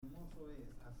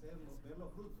hacerlo, ver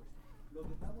los frutos. Lo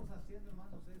que estamos haciendo,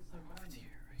 hermanos, es sembrando.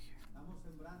 Estamos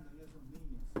sembrando en esos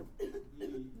niños.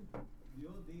 Y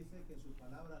Dios dice que su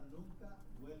palabra nunca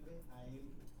vuelve a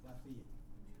él vacía.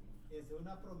 Esa es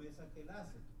una promesa que él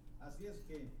hace. Así es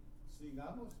que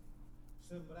sigamos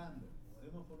sembrando.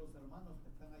 Oremos por los hermanos que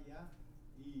están allá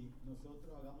y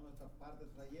nosotros hagamos nuestra parte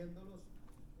trayéndolos.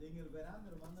 En el verano,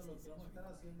 hermanos, lo que vamos a estar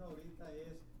haciendo ahorita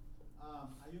es,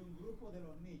 hay un grupo de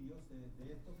los niños,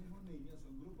 de estos mismos niños,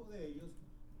 un grupo de ellos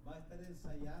va a estar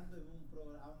ensayando en un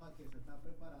programa que se está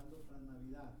preparando para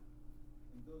Navidad.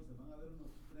 Entonces van a haber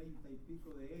unos 30 y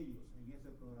pico de ellos en ese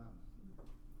programa.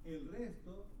 El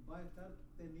resto va a estar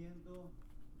teniendo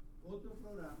otro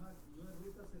programa, no es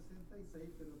Ruta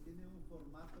 66, pero tiene un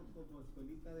formato como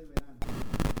escuelita de verano.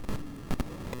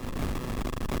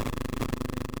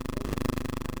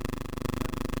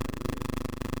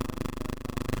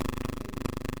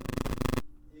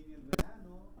 En el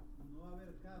verano no va a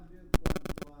haber cambio en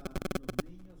cuanto a los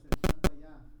niños estando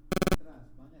allá atrás.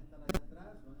 Van a estar allá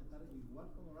atrás, van a estar igual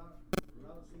como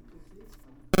Route 66,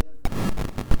 van a estar allá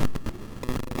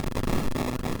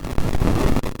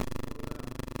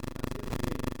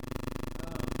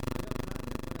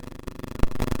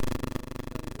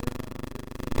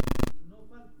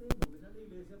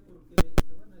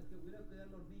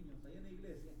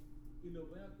y los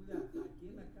voy a cuidar aquí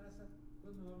en la casa,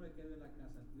 pues mejor me quedo en la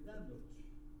casa cuidándolos.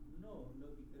 No,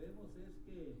 lo que queremos es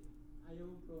que haya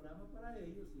un programa para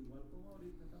ellos, igual como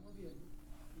ahorita estamos viendo,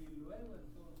 y luego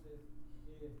entonces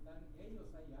están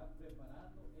ellos allá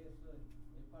preparando eso,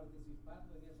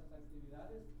 participando en esas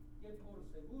actividades que por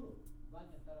seguro van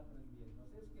a estar aprendiendo.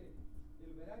 Así es que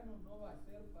el verano no va a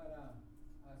ser para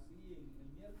así el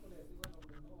miércoles, así bueno,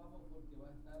 pues no vamos porque va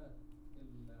a estar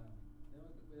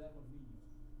tenemos que cuidar a los niños.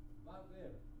 Va a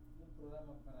haber un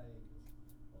programa para ellos.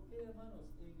 Ok, hermanos,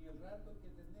 en el rato que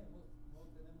tenemos, no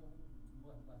tenemos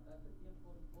bastante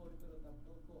tiempo hoy, pero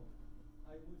tampoco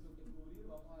hay mucho que cubrir.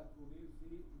 Vamos a cubrir,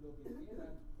 sí, lo que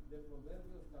queda de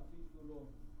Proverbios capítulo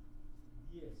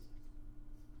 10.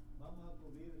 Vamos a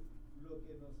cubrir lo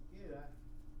que nos queda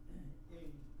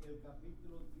en el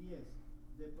capítulo 10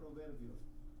 de Proverbios.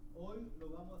 Hoy lo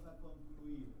vamos a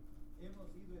concluir.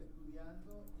 Hemos ido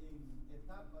estudiando en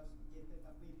etapas este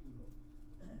capítulo.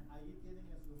 Allí tienen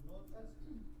en sus notas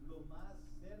lo más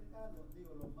cerca, lo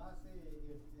más,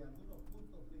 algunos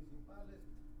puntos principales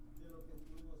de lo que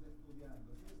estuvimos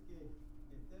estudiando. Así es que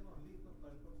estemos listos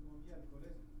para el próximo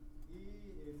miércoles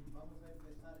y vamos a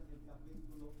empezar el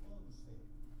capítulo 11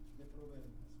 de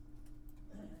Proverbios.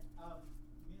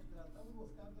 Mientras estamos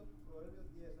buscando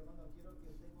Proverbios 10, hermano, quiero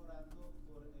que estén orando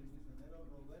por el misionero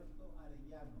Roberto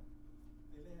Arellano.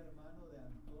 Él es hermano de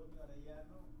Antonio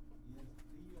Arellano y es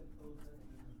tío entonces de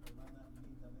nuestra hermana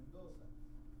Linda Mendoza.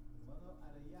 El hermano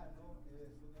Arellano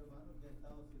es un hermano que ha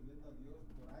estado sirviendo a Dios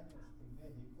por años en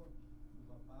México. Su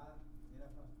papá era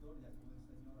pastor, ya como el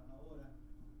Señor ahora.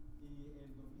 Y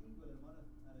el domingo el hermano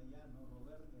Arellano,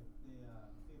 Roberto,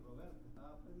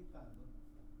 estaba predicando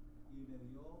y le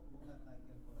dio un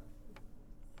ataque al corazón.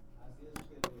 Así es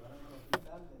que lo llevaron al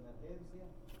hospital de emergencia,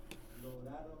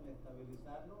 lograron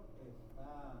estabilizarlo.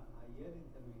 Ayer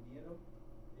intervinieron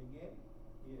en él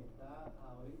y está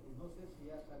ahorita, no sé si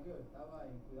ya salió, estaba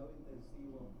en cuidado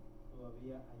intensivo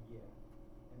todavía ayer.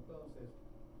 Entonces,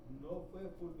 no fue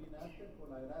fulminante por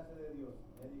la gracia de Dios.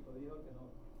 El médico dijo que no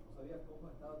sabía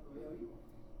cómo estaba todavía vivo,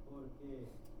 porque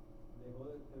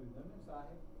terminó el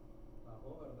mensaje,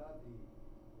 bajó, ¿verdad? Y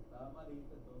estaba malito,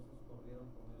 entonces corrieron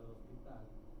con él al hospital.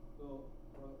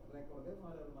 Recordemos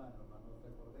al hermano, hermanos,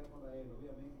 recordemos a él.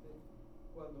 Obviamente,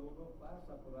 cuando uno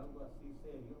pasa por algo así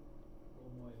serio,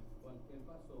 como el cual que él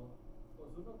pasó,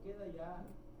 pues uno queda ya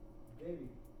débil,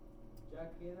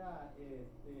 ya queda en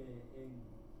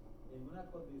una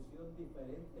condición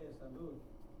diferente de salud.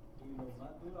 Y lo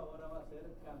más duro ahora va a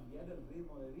ser cambiar el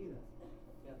ritmo de vida,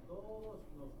 que a todos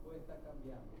nos cuesta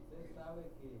cambiar. Usted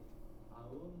sabe que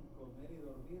aún comer y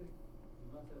dormir y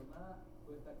no hacer nada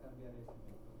cuesta cambiar ese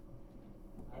método.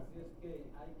 Así es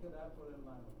que hay que orar por el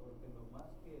hermano, porque lo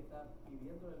más que está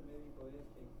pidiendo el médico es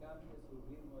que cambie su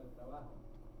ritmo de trabajo.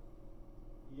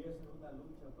 Y esa es una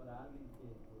lucha para alguien que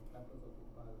está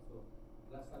preocupado.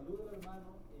 La salud del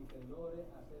hermano y que logre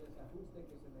hacer ese ajuste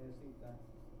que se necesita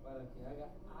para que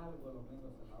haga algo a lo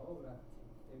menos en la obra,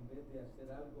 en vez de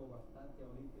hacer algo bastante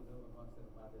ahorita y luego no hacer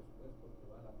más después porque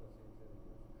va a la presencia de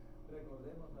Dios.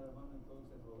 Recordemos al hermano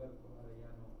entonces Roberto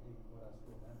Arellano en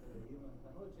oración. Antes de irnos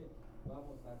esta noche,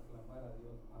 vamos a clamar a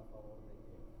Dios a favor de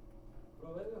él.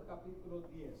 Proverbios capítulo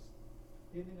 10.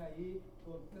 Tienen allí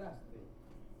contraste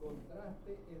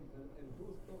entre el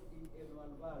justo y el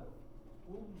malvado.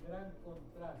 Un gran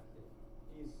contraste.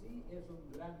 Y sí es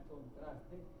un gran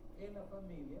contraste en la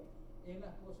familia, en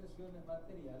las posesiones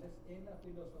materiales, en la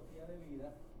filosofía de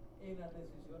vida, en las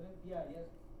decisiones diarias,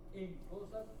 en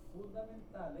cosas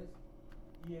fundamentales.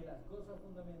 Y en las cosas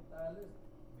fundamentales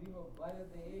vimos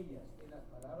varias de ellas, en las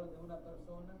palabras de una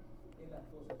persona, en las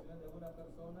posesiones de una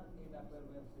persona, en la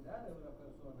perversidad de una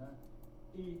persona.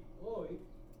 Y hoy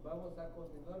vamos a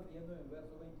continuar viendo en el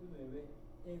verso 29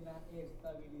 en la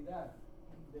estabilidad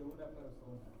de una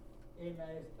persona, en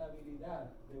la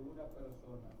estabilidad de una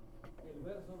persona. El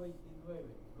verso 29,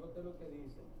 note lo que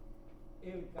dice: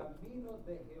 el camino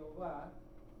de Jehová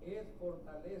es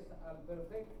fortaleza al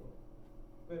perfecto,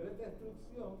 pero es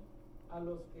destrucción a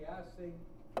los que hacen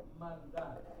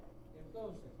maldad.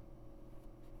 Entonces,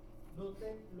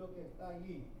 noten lo que está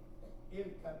allí: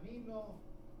 el camino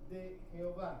de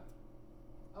Jehová.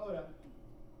 Ahora,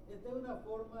 esta es una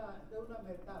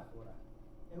metáfora,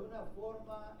 es una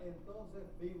forma entonces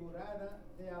figurada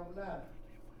de hablar.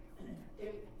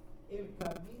 El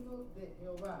camino de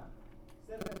Jehová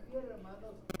se refiere,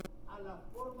 hermanos, a la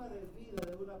forma de vida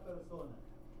de una persona,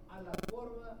 a la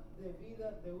forma de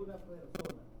vida de una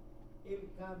persona.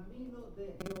 El camino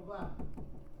de Jehová.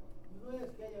 No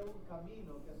es que haya un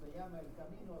camino que se llama el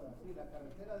camino, así, la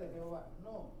carretera de Jehová.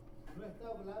 No está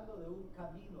hablando de un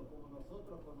camino como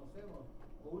nosotros conocemos,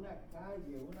 o una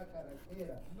calle, una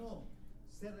carretera. No,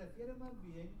 se refiere más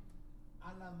bien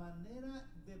a la manera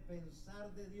de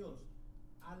pensar de Dios,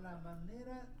 a la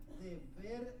manera de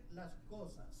ver las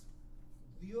cosas.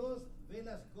 Dios ve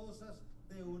las cosas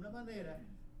de una manera,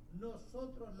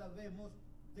 nosotros las vemos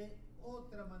de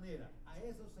otra manera. A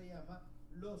eso se llama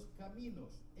los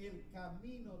caminos, el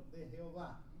camino de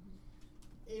Jehová.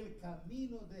 El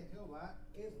camino de Jehová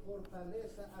es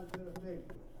fortaleza al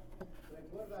perfecto.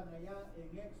 Recuerdan allá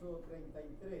en Éxodo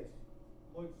 33,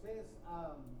 Moisés,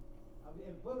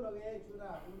 el pueblo había hecho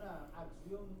una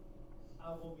acción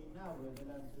abominable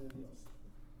delante de Dios.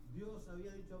 Dios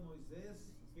había dicho a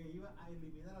Moisés que iba a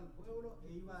eliminar al pueblo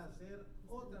e iba a hacer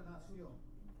otra nación.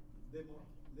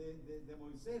 De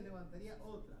Moisés levantaría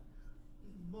otra.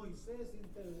 Moisés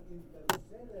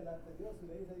intercede delante de Dios y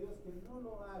le dice a Dios que no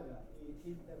lo haga, y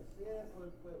intercede por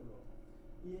el pueblo.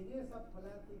 Y en esa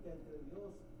plática entre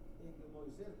Dios,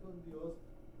 Moisés con Dios,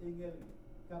 en el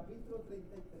capítulo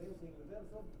 33, en el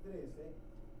verso 13,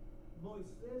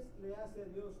 Moisés le hace a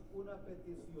Dios una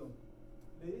petición.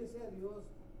 Le dice a Dios: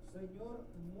 Señor,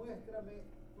 muéstrame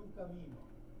tu camino.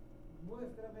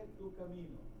 Muéstrame tu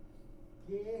camino.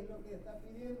 ¿Qué es lo que está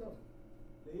pidiendo?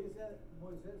 Le dice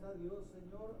Moisés a Dios: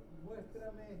 Señor,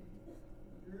 muéstrame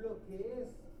lo que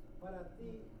es para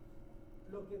ti,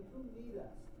 lo que tú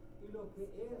miras y lo que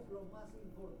es lo más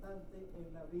importante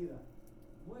en la vida.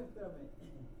 Muéstrame.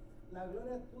 La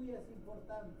gloria tuya es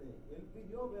importante. Él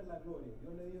pidió ver la gloria.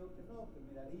 Dios le dijo que no, que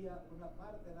miraría una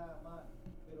parte nada más,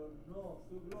 pero no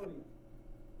su gloria.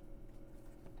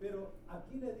 Pero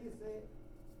aquí le dice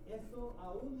esto,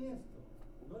 aún esto,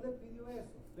 no le pidió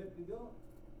eso, le pidió: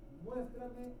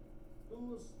 muéstrame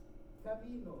tus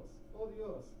caminos, oh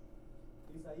Dios.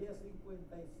 Isaías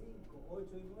 55,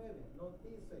 8 y 9 nos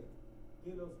dice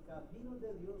que los caminos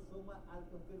de Dios son más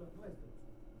altos que los nuestros.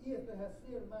 Y esto es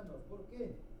así, hermanos. ¿Por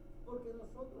qué? Porque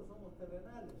nosotros somos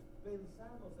terrenales,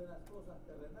 pensamos en las cosas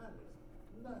terrenales,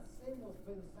 nacemos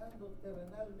pensando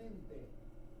terrenalmente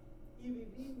y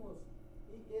vivimos,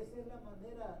 y esa es la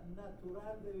manera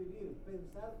natural de vivir,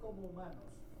 pensar como humanos.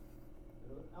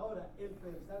 Pero ahora, el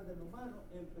pensar del humano,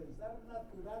 el pensar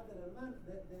natural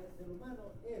del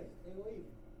humano es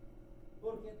egoísmo,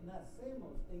 porque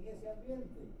nacemos en ese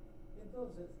ambiente.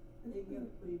 Entonces, en el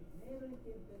primero en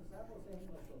que pensamos es en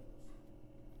nosotros.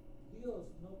 Dios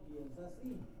no piensa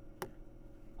así.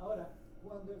 Ahora,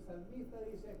 cuando el salmista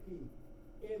dice aquí: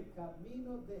 el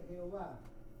camino de Jehová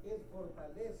es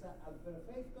fortaleza al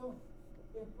perfecto,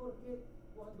 es porque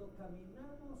cuando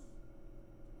caminamos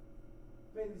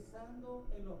pensando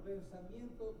en los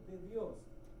pensamientos de Dios,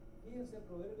 fíjense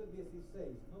Proverbios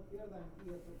 16, no pierdan aquí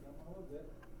esto que vamos a volver,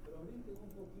 pero brinquen un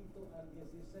poquito al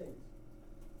 16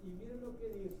 y miren lo que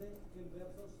dice el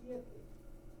verso 7.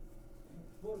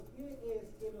 ¿Por qué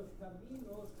es que los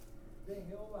caminos de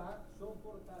Jehová son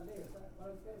fortaleza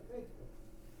para el perfecto?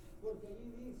 Porque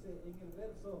allí dice en el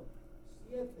verso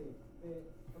 7 de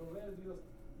Proverbios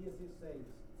 16: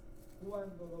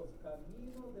 cuando los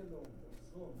caminos del hombre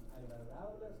son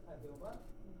agradables a Jehová,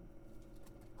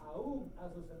 aún a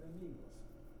sus enemigos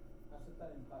hace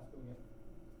estar en paz con él.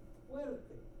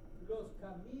 Fuerte. Los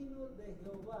caminos de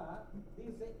Jehová,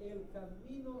 dice el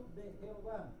camino de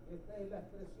Jehová. Esta es la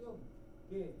expresión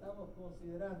que estamos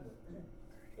considerando.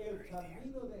 El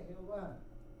camino de Jehová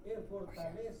es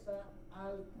fortaleza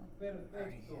al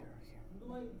perfecto.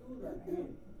 No hay duda que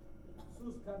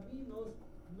sus caminos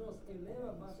nos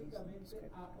elevan básicamente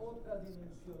a otra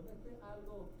dimensión. Este es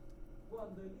algo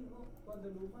cuando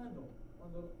el humano,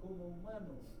 como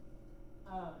humano,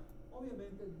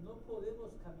 obviamente no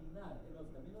podemos caminar en los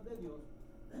caminos de Dios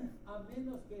a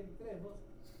menos que entremos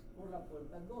por la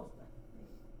puerta angosta,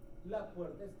 la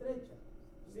puerta estrecha.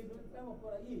 Si no entramos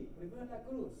por allí, primero en la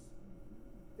cruz,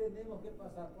 tenemos que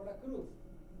pasar por la cruz.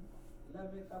 La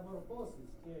metamorfosis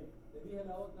que te dije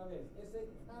la otra vez, ese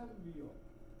cambio,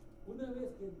 una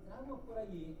vez que entramos por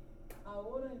allí,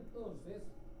 ahora entonces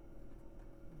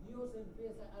Dios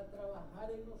empieza a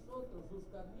trabajar en nosotros, sus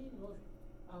caminos.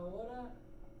 Ahora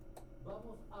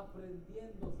vamos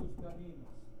aprendiendo sus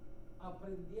caminos,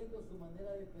 aprendiendo su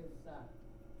manera de pensar.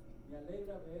 Me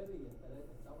alegra ver, y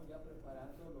estamos ya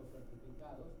preparando los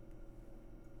certificados,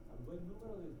 al buen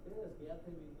número de ustedes que ya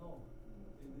terminó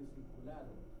el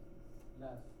discipulado,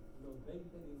 los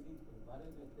 20 libritos,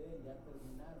 varios de ustedes ya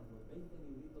terminaron los 20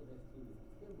 libritos de estudio.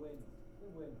 Qué bueno, qué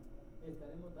bueno.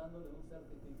 Estaremos dándole un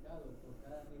certificado por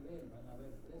cada nivel, van a haber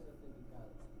 3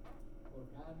 certificados, por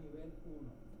cada nivel 1.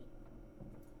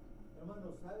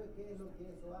 Hermano, ¿sabe qué es lo que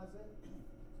eso hace?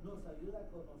 Nos ayuda a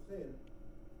conocer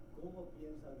cómo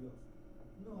piensa Dios.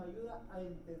 Nos ayuda a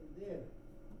entender.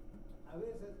 A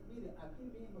veces, mire,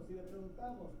 aquí mismo, si le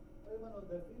preguntamos, hermano,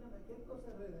 defíname qué cosa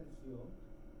es redención,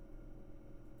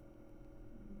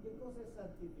 qué cosa es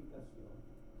santificación,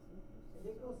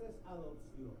 qué cosa es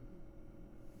adopción,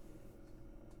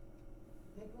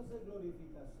 qué cosa es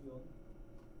glorificación.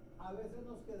 A veces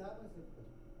nos quedamos en no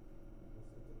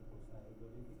sé qué cosa es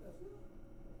glorificación.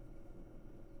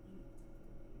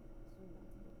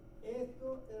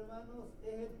 Esto, hermanos,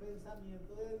 es el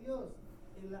pensamiento de Dios.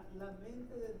 La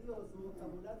mente de Dios, su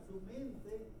vocabulario, su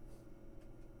mente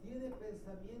tiene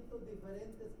pensamientos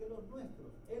diferentes que los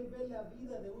nuestros. Él ve la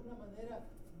vida de una manera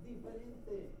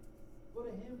diferente. Por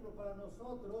ejemplo, para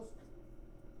nosotros,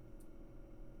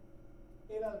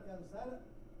 el alcanzar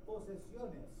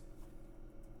posesiones,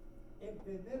 el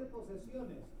tener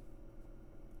posesiones,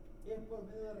 es por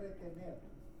medio de retener.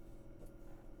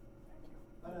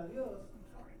 Para Dios,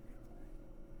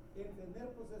 el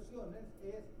tener posesiones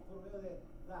es por medio de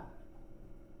dar.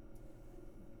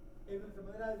 En nuestra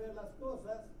manera de ver las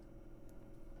cosas,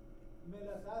 me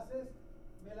las haces,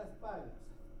 me las pagas.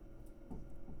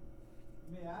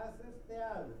 Me haces, te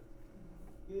hago.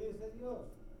 ¿Qué dice Dios?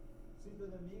 Si tu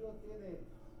enemigo tiene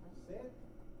sed,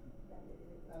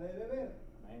 dale de beber.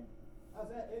 O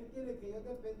sea, Él quiere que yo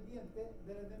esté pendiente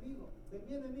del enemigo, de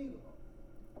mi enemigo,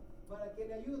 para que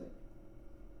le ayude.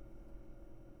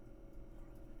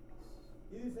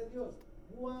 Y dice Dios,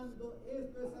 cuando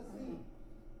esto es así,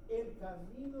 el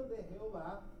camino de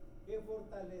Jehová que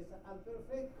fortaleza al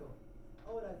perfecto.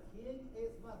 Ahora, ¿quién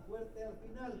es más fuerte al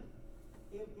final?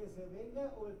 ¿El que se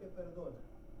venga o el que perdona?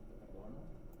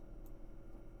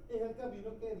 Es el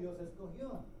camino que Dios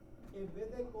escogió. En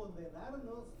vez de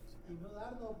condenarnos y no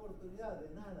darnos oportunidad de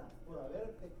nada por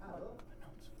haber pecado,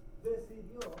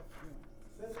 decidió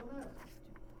perdonar,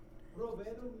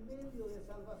 proveer un medio de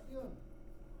salvación.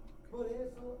 Por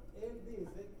eso Él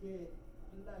dice que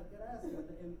la gracia, el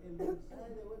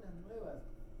mensaje de buenas nuevas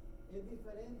es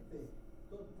diferente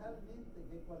totalmente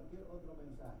que cualquier otro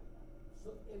mensaje.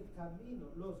 El camino,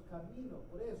 los caminos,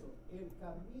 por eso, el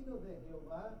camino de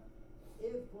Jehová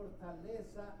es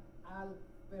fortaleza al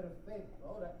perfecto.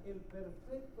 Ahora, el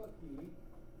perfecto aquí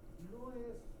no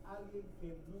es alguien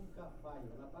que nunca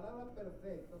falla. La palabra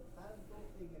perfecto, tanto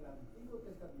en el Antiguo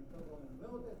Testamento como en el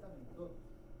Nuevo Testamento,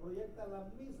 proyecta la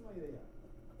misma idea.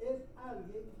 Es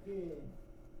alguien que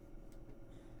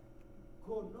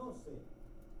conoce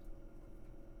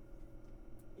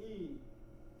y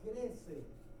crece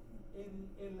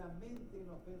en la mente, en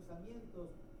los pensamientos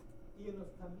y en los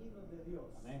caminos de Dios.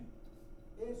 Amén.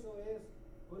 Eso es,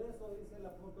 por eso dice el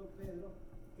apóstol Pedro,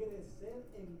 crecer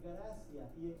en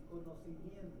gracia y en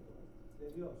conocimiento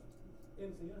de Dios.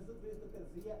 El Señor Jesucristo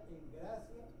crecía en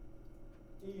gracia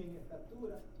y en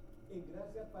estatura, en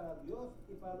gracia para Dios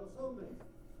y para los hombres.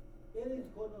 El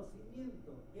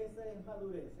conocimiento, esa es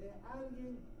madurez, es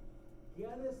alguien que se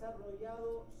ha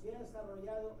desarrollado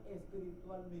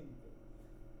espiritualmente.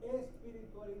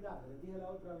 Espiritualidad, les dije la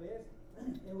otra vez,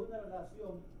 es una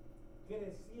relación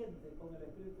creciente con el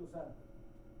Espíritu Santo.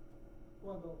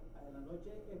 Cuando en la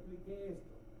noche expliqué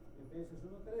esto, Efesios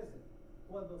 1:13,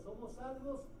 cuando somos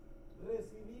salvos,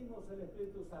 recibimos el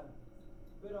Espíritu Santo.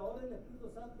 Pero ahora el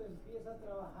Espíritu Santo empieza a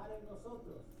trabajar en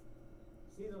nosotros.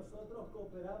 Si nosotros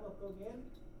cooperamos con Él,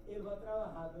 Él va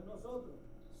trabajando en nosotros,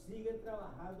 sigue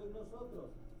trabajando en nosotros.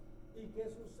 ¿Y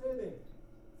qué sucede?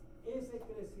 Ese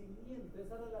crecimiento,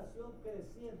 esa relación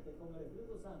creciente con el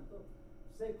Espíritu Santo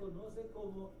se conoce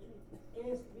como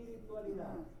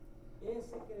espiritualidad.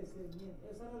 Ese crecimiento,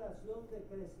 esa relación de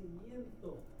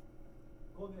crecimiento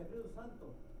con el Espíritu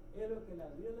Santo es lo que la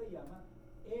Biblia le llama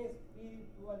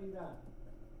espiritualidad.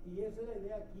 Y esa es la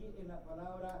idea aquí en la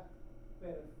palabra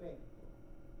perfecto.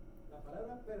 La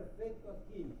palabra perfecto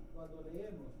aquí, cuando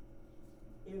leemos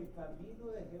el camino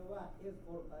de Jehová es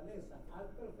fortaleza al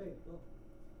perfecto,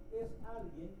 es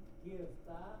alguien que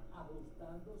está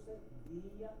ajustándose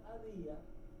día a día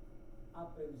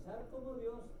a pensar como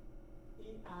Dios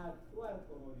y a actuar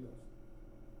como Dios.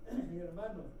 Mi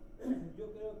hermano,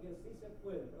 yo creo que sí se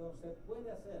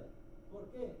puede hacer. ¿Por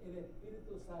qué? El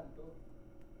Espíritu Santo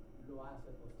lo hace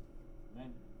posible.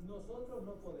 Amén. Nosotros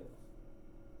no podemos.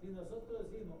 Si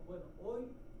nosotros decimos, bueno, hoy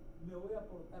me voy a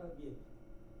portar bien,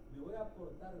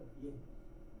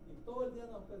 y todo el día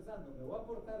nos pensando, me voy a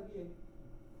portar bien,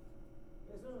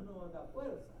 eso no nos da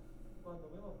fuerza. Cuando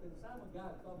menos pensamos, ya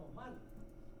actuamos mal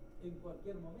en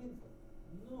cualquier momento.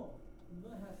 No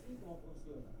es así como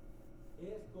funciona.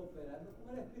 Es cooperando con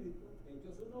el Espíritu.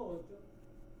 Hechos 1:8,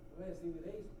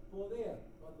 recibiréis poder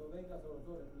cuando venga sobre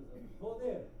nosotros el Espíritu.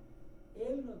 Poder.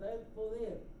 Él nos da el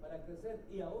poder para crecer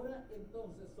y ahora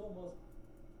entonces somos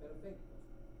perfectos,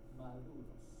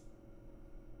 maduros.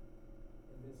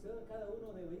 El deseo de cada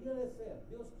uno debería de ser,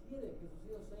 Dios quiere que sus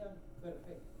hijos sean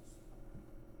perfectos,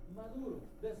 maduros,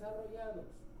 desarrollados.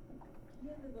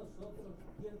 ¿Quién de nosotros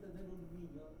quiere tener un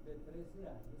niño de 13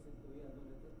 años en tu vida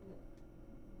adolescente?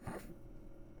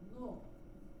 No,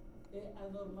 es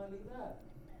anormalidad.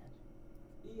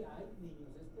 Y hay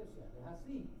niños especiales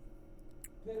así.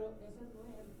 Pero ese no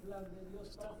es el plan de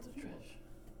Dios para sus hijos.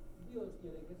 Dios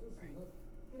quiere que sus hijos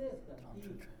crezcan.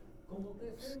 ¿Y cómo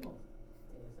crecemos?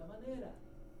 De esa manera,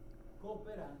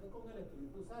 cooperando con el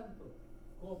Espíritu Santo.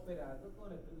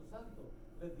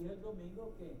 Les dije el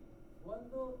domingo que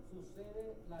cuando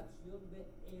sucede la acción de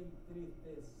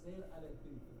entristecer al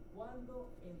Espíritu, ¿cuándo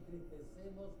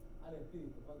entristecemos al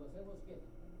Espíritu? ¿Cuando hacemos qué?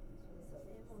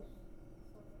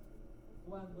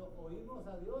 Cuando oímos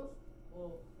a Dios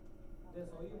o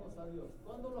desoímos a Dios.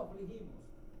 ¿Cuándo lo afligimos?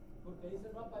 Porque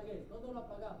dice no apaguéis. ¿Cuándo lo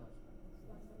apagamos?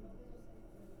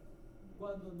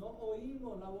 Cuando no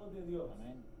oímos la voz de Dios.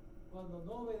 Amén. Cuando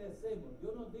no obedecemos.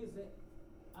 Dios nos dice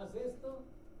haz esto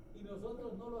y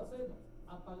nosotros no lo hacemos.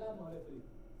 Apagamos al Espíritu.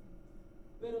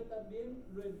 Pero también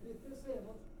lo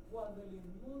entristecemos cuando el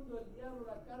inmundo, el diablo,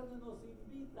 la carne nos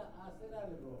invita a hacer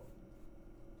algo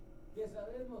que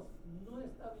sabemos no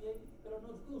está bien, pero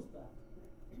nos gusta.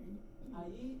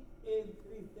 Ahí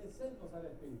entristecemos al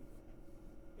Espíritu.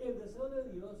 El deseo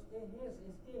de Dios es ese,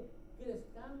 es que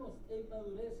crezcamos en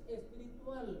madurez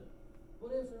espiritual.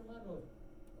 Por eso, hermanos,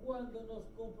 cuando nos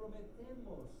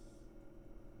comprometemos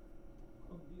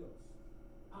con Dios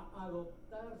a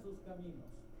adoptar sus caminos,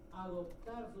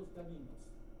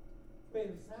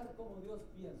 pensar como Dios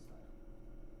piensa,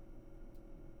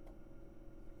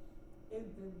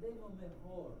 entendemos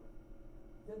mejor,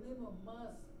 tenemos más,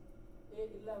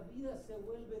 la vida se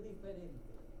vuelve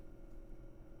diferente.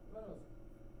 Hermanos,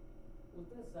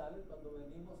 usted sabe, cuando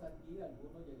venimos aquí,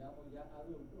 algunos llegamos ya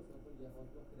adultos,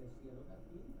 otros crecieron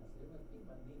aquí, nacieron aquí,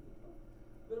 magnífico.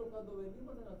 Pero cuando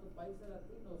venimos de nuestros países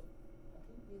latinos,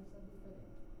 aquí piensan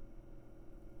diferente.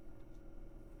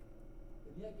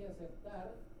 Tenía que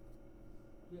aceptar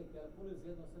que al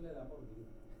policía no se le da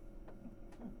mordida.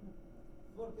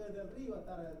 Porque desde el río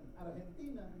hasta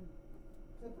Argentina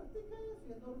se practica eso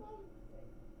y es normal.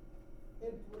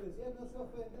 El policía no se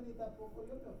ofende ni tampoco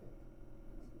yo me ofendo.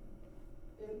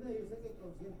 Él me dice que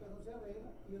con 100 pesos se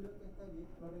arregla y yo lo que está bien,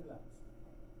 lo arreglamos.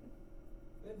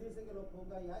 Él dice que lo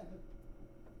ponga allá.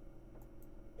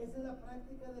 Esa es la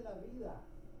práctica de la vida.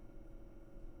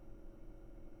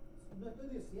 No estoy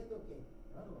diciendo que,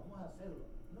 bueno, vamos a hacerlo.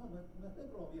 No estoy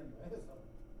promoviendo eso.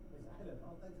 El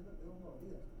hermano está diciendo que es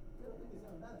mordida. Yo no estoy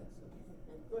diciendo nada de eso.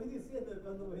 Estoy diciendo que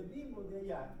cuando venimos de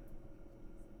allá,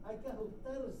 hay que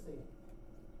ajustarse.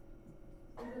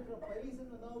 En nuestros países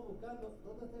nos estamos buscando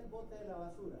dónde está el bote de la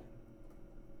basura.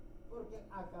 Porque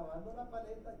acabando la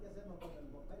paleta, ¿qué hacemos con el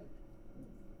papel?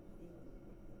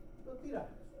 Lo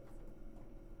tiramos.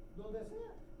 Donde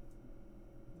sea.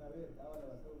 Una vez estaba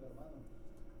levantando un hermano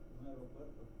en un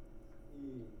aeropuerto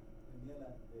y venía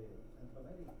de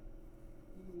Centroamérica.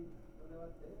 Y lo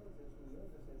levanté, se subió,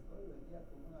 se sentó y venía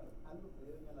con algo que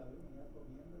dio en el avión, venía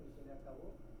comiendo y se le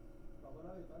acabó. Bajó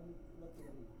la ventana y lo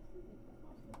tiró.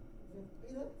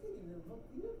 Espérate, no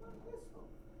tires más eso.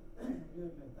 Me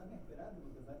están esperando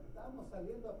porque estábamos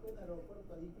saliendo apenas del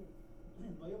aeropuerto ahí que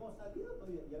no habíamos salido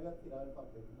todavía, ya había tirado el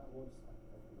papel, una bolsa.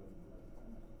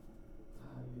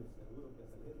 Ay, seguro que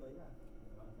saliendo allá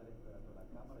me van a estar esperando la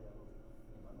cámara, ya lo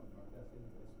hermanos, no te hacen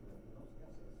impresión, no sea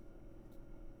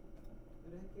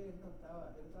que él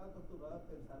estaba acostumbrado a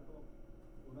pensar como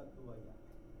uno actúa allá.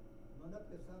 No anda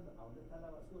pensando, ¿a dónde está la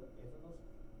basura? Eso no,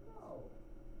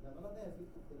 ya no la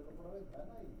necesito, tíralo por la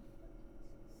ventana y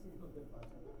si no te pasa,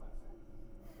 te pasa.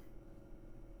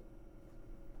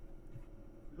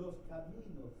 Los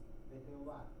caminos de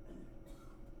Jehová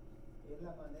es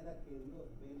la manera que Dios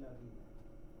ve la vida.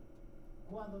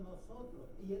 Cuando nosotros,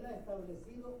 y Él ha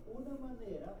establecido una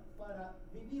manera para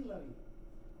vivir la vida.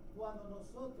 Cuando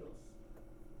nosotros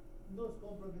nos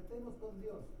comprometemos con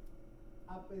Dios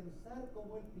a pensar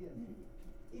como Él piensa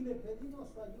y le pedimos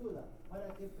su ayuda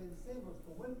para que pensemos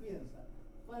como Él piensa,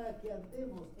 para que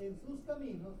andemos en sus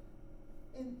caminos,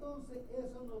 entonces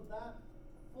eso nos da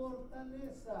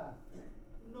fortaleza,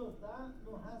 nos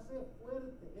hace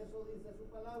fuerte. Eso dice su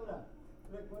palabra.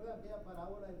 ¿Recuerdan aquella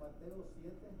parábola de Mateo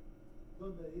 7?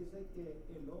 Donde dice que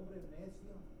el hombre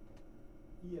necio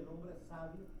y el hombre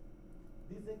sabio.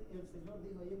 Dice que el Señor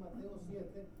dijo ahí en Mateo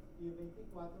 7 y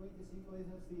 24, 25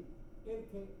 dice así: el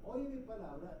que oye mi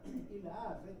palabra y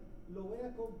la hace, lo voy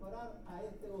a comparar a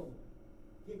este hombre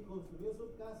que construyó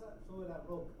su casa sobre la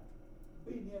roca.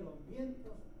 Vinieron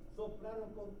vientos,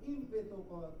 soplaron con ímpetu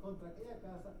contra aquella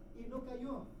casa y no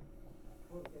cayó,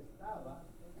 porque estaba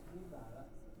fundada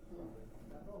sobre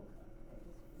la roca.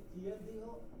 Y él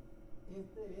dijo: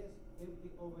 este es el que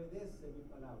obedece mi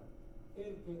palabra.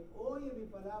 El que oye mi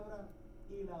palabra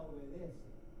y la obedece,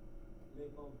 le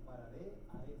compararé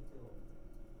a este hombre.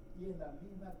 Y es la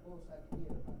misma cosa aquí,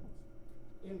 hermanos.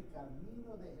 El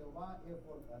camino de Jehová es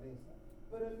fortaleza.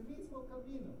 Pero el mismo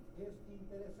camino es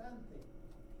interesante.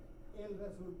 El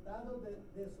resultado de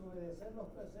desobedecer los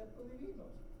preceptos divinos.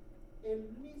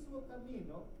 El mismo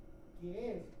camino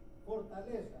que es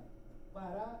fortaleza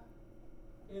para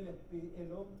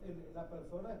la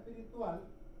persona espiritual,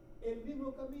 el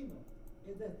mismo camino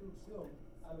es destrucción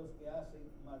a los que hacen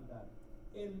maldad.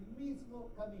 El mismo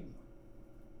camino.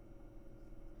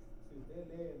 Si usted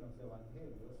lee los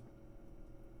evangelios,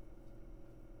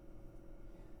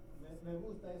 me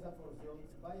gusta esa porción,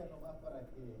 vaya nomás para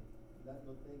que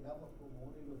lo tengamos como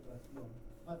una ilustración.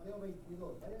 Mateo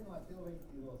 22, vayan a Mateo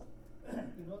 22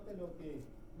 y note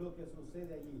lo que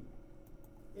sucede allí.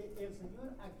 El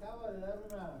Señor acaba de dar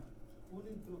una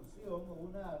instrucción o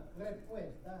una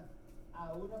respuesta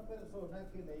a una persona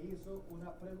que le hizo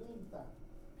una pregunta.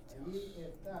 Allí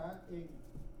está en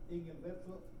el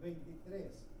verso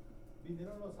 23.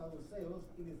 Vinieron los saduceos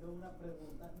y le hicieron una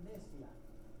pregunta necia.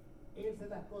 Él se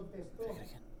las contestó.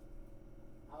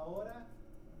 Ahora,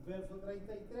 verso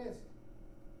 33.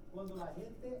 Cuando la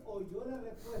gente oyó la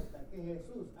respuesta que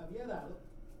Jesús había dado,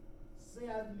 se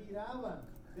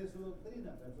admiraban de su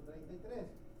doctrina, verso 33.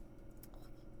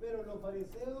 Pero los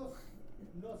fariseos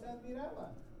no se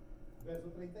admiraban, verso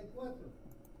 34.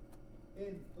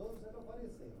 Entonces los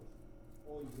fariseos,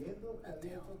 oyendo que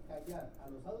había hecho callar a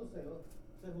los saduceos,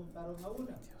 se juntaron a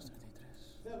una.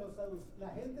 O sea, la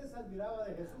gente se admiraba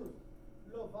de Jesús,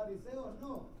 los fariseos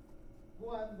no.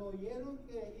 Cuando oyeron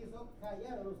que hizo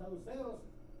callar a los saduceos,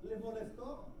 les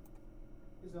molestó.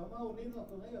 Dice: vamos a unirnos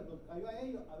con ellos. Los cayó a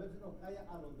ellos, a ver si nos calla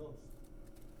a los dos.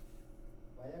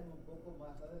 Vayan un poco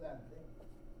más adelante,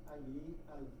 allí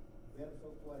al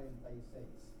verso 46.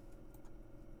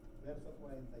 Verso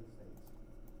 46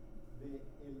 del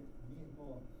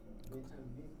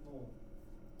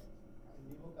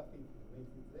mismo capítulo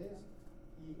 23,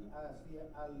 y hacia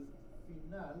al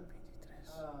final.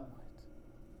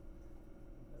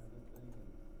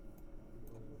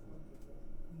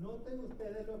 Noten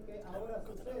ustedes lo que ahora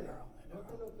sucede.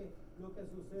 Noten lo que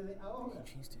sucede ahora.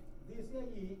 Dice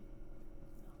allí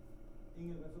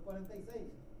en el verso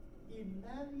 46: y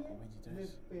nadie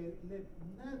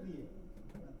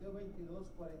Mateo 22,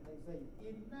 46, y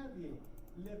nadie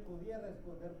le podía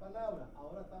responder palabra.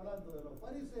 Ahora está hablando de los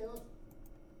fariseos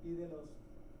y de los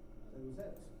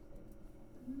saduceos.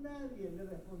 Nadie le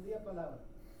respondía palabra,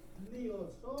 ni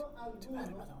osó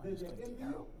alguno desde aquel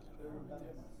día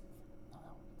preguntarle más.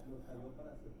 Lo cayó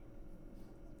para siempre.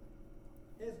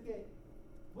 Es que,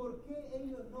 ¿por qué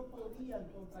ellos no podían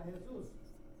contra Jesús?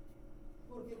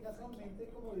 Porque casualmente,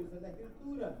 como dice la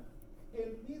Escritura,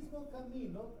 el mismo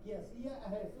camino que hacía a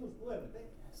Jesús fuerte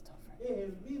es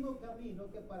el mismo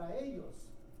camino que para ellos,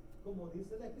 como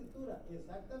dice la Escritura,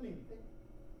 exactamente,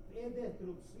 es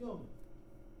destrucción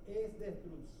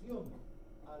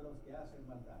a los que hacen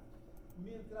maldad.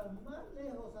 Mientras más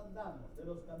lejos andamos de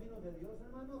los caminos de Dios,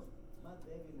 hermanos, más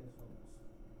débiles somos.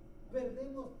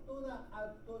 Perdemos toda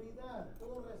autoridad,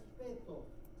 todo respeto,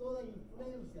 toda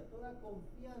influencia, toda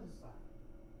confianza.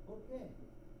 ¿Por qué?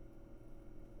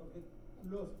 Porque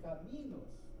los caminos,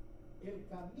 el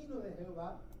camino de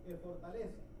Jehová es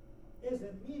fortaleza.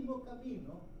 Ese mismo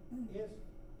camino es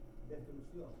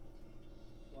destrucción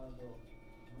cuando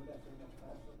no le hacemos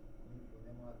caso ni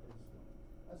ponemos atención.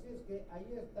 Así es que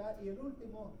ahí está, y el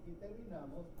último, y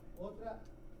terminamos, otra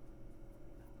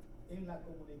en la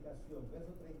comunicación,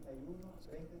 verso 31,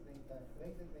 30 y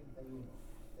 31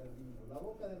 del libro. La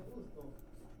boca del justo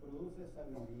produce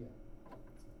sabiduría,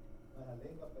 mas la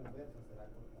lengua perversa será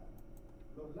cortada.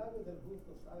 Los labios del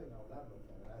justo saben hablar lo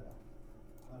que agrada,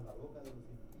 mas la boca de los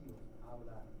impíos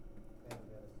habla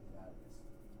perversidades.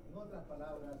 En otras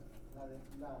palabras,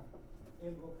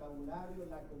 el vocabulario,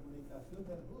 la comunicación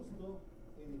del justo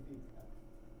edifica.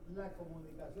 La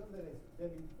comunicación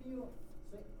del impío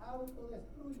se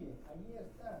autodestruye. Allí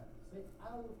está, se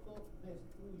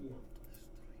autodestruye.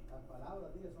 Las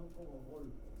palabras, dice, son como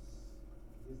golpes,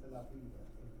 dice la Biblia,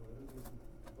 en Proverbios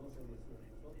 12:18,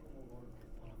 son como golpes.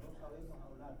 Cuando no sabemos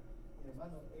hablar,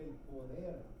 hermano, el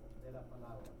poder de la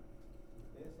palabra.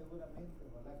 Ustedes seguramente,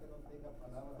 ojalá que no tenga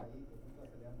palabras ahí que nunca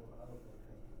se le han borrado por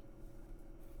dentro.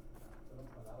 Son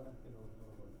palabras que nos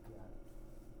golpearon.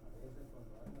 A veces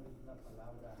cuando alguien dice una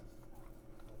palabra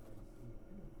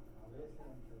ofensiva, a veces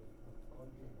entre los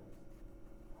cónyuges,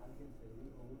 alguien se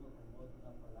dijo uno como otro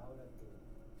una palabra que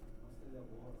no se le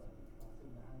borra, hace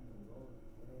un año, 2,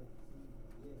 3, 5,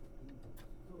 10, 15,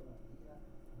 todavía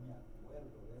me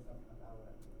acuerdo de esa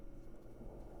palabra.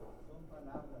 Son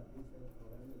palabras, dice el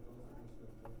Proverbio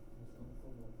 12:18, que son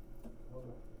como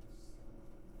golpes.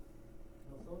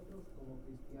 Nosotros como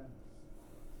cristianos,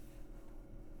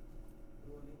 qué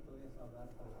bonito es hablar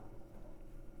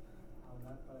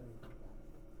para edificar.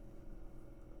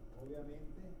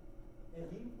 Obviamente es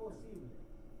imposible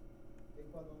que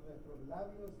cuando nuestros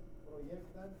labios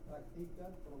proyectan,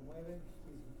 practican, promueven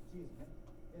chisme,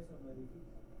 eso no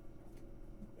edifica.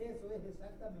 Eso es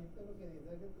exactamente lo que dice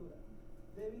la Escritura.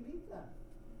 Debilita,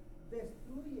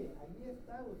 destruye. Ahí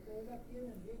está, ustedes la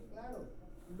tienen bien claro.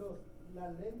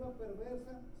 La lengua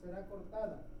perversa será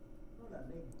cortada. No la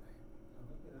lengua,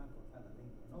 no que van a cortar la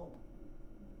lengua, no.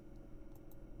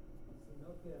 Sino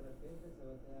que de repente se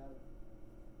va a quedar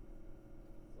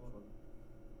solo.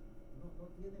 No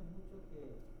tiene mucho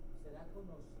que será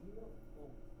conocido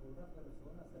por una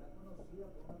persona, será conocida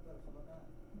por una persona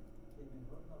que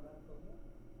mejor no hablar con él.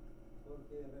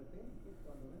 Porque de repente,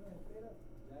 cuando menos espera,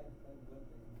 ya está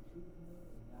envuelto en un chisme,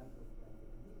 en algo que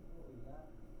alguien dijo, y ya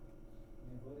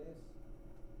mejor es,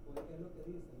 porque es lo que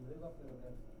dice, lengua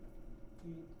perversa.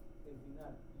 Y el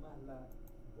final, más la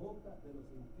boca de los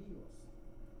impíos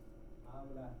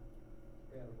habla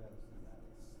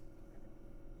perversidades.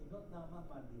 Y no nada más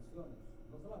maldiciones,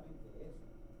 no solamente eso,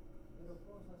 pero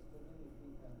cosas que no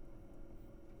edifican,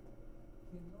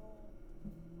 que no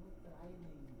traen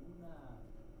ninguna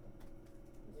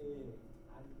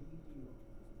alivio,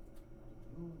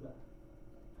 ayuda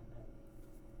a nadie.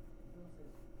 Entonces,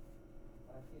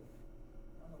 ¿para qué?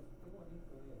 Vamos, qué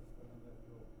bonito es cuando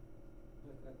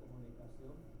nuestra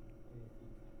comunicación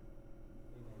edifica.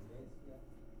 En la iglesia,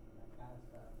 en la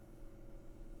casa,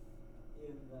 la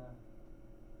tienda,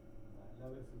 la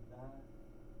vecindad,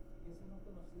 que somos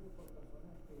conocidos por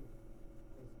personas que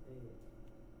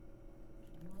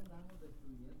no andamos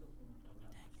destruyendo con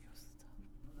hablamos,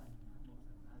 no dañamos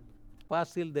a nadie.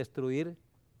 Fácil destruir,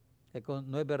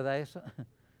 ¿no es verdad eso?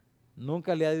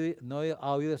 Nunca no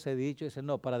ha oído ese dicho, dice,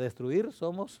 no, para destruir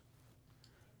somos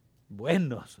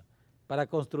buenos, para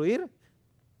construir,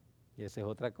 y esa es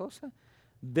otra cosa,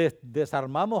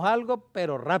 desarmamos algo,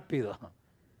 pero rápido,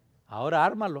 ahora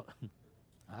ármalo,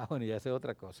 bueno, ya esa es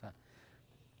otra cosa.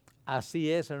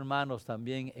 Así es, hermanos,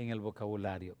 también en el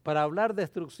vocabulario. Para hablar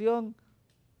destrucción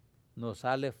nos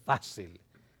sale fácil,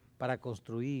 para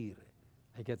construir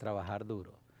hay que trabajar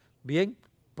duro. Bien,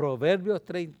 Proverbios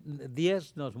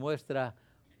 10 nos muestra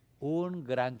un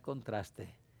gran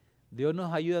contraste. Dios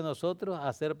nos ayuda a nosotros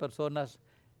a ser personas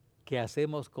que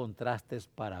hacemos contrastes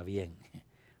para bien,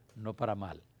 no para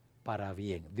mal, para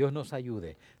bien. Dios nos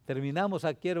ayude. Terminamos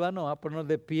aquí, hermanos, a ponernos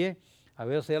de pie, a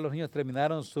ver si ya los niños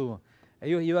terminaron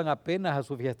ellos iban apenas a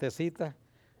su fiestecita.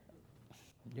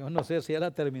 Yo no sé si ya la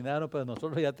terminaron, pero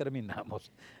nosotros ya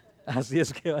terminamos. Así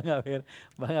es que van a ver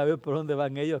por dónde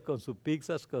van ellos con sus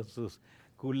pizzas, con sus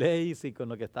culés y con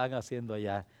lo que están haciendo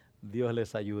allá. Dios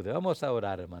les ayude. Vamos a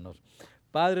orar, hermanos.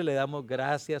 Padre, le damos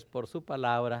gracias por su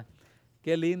palabra.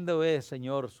 Qué lindo es,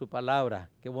 Señor, su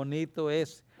palabra. Qué bonito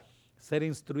es ser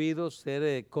instruidos,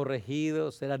 ser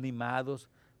corregidos, ser animados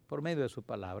por medio de su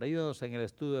palabra. Ayúdanos en el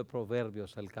estudio de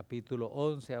Proverbios, el capítulo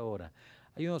 11 ahora.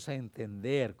 Ayúdanos a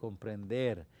entender,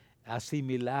 comprender,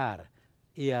 asimilar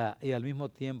y al mismo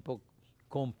tiempo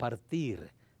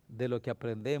compartir de lo que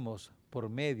aprendemos por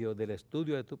medio del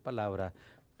estudio de tu palabra,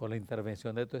 por la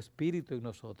intervención de tu Espíritu en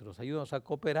nosotros. Ayúdanos a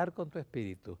cooperar con tu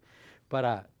Espíritu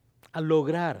para a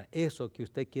lograr eso que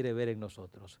usted quiere ver en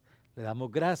nosotros. Le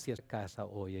damos gracias, casa,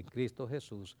 hoy en Cristo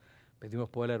Jesús. Pedimos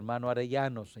por el hermano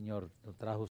Arellano, Señor, nos trajo